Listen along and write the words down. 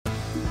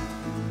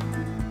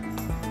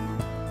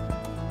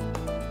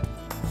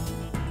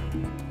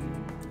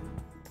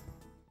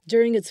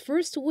During its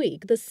first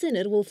week, the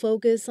Synod will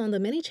focus on the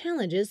many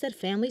challenges that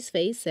families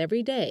face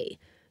every day.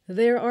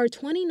 There are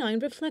 29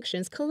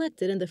 reflections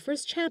collected in the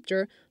first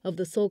chapter of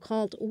the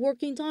so-called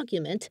working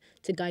document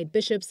to guide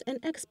bishops and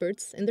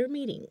experts in their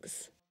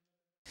meetings.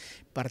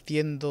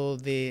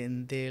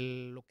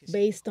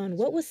 Based on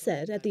what was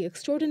said at the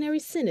Extraordinary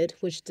Synod,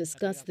 which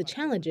discussed the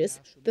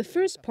challenges, the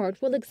first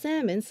part will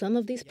examine some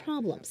of these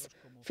problems.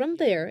 From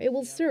there, it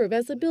will serve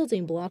as a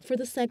building block for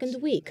the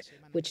second week,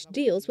 which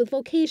deals with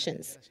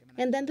vocations,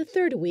 and then the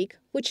third week,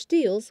 which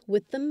deals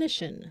with the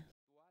mission.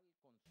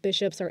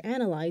 Bishops are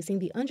analyzing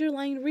the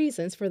underlying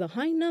reasons for the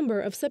high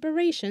number of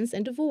separations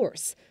and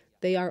divorce.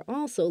 They are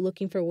also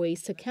looking for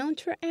ways to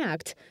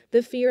counteract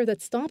the fear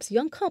that stops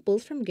young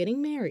couples from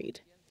getting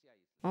married.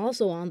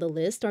 Also on the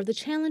list are the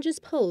challenges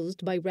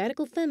posed by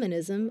radical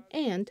feminism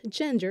and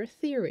gender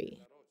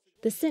theory.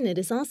 The Synod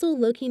is also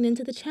looking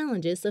into the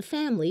challenges of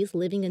families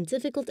living in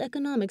difficult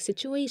economic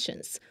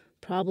situations,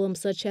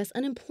 problems such as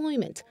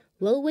unemployment,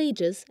 low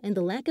wages, and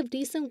the lack of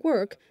decent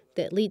work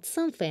that lead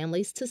some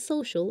families to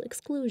social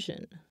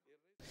exclusion.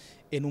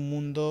 In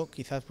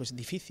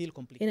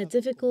a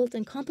difficult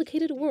and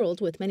complicated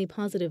world with many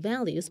positive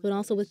values but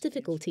also with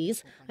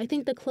difficulties, I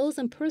think the close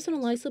and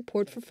personalized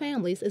support for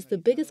families is the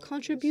biggest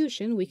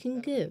contribution we can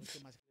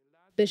give.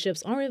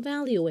 Bishops are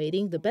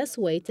evaluating the best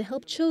way to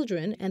help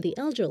children and the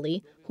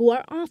elderly who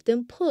are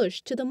often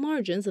pushed to the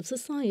margins of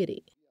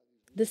society.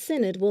 The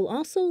Synod will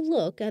also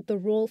look at the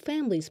role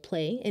families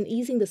play in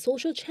easing the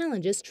social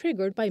challenges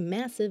triggered by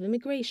massive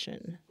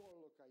immigration.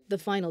 The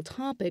final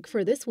topic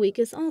for this week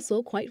is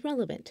also quite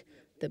relevant.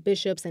 The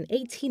bishops and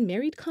 18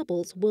 married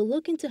couples will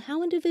look into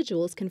how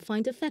individuals can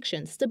find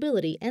affection,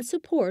 stability, and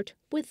support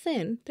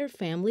within their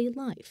family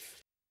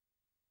life.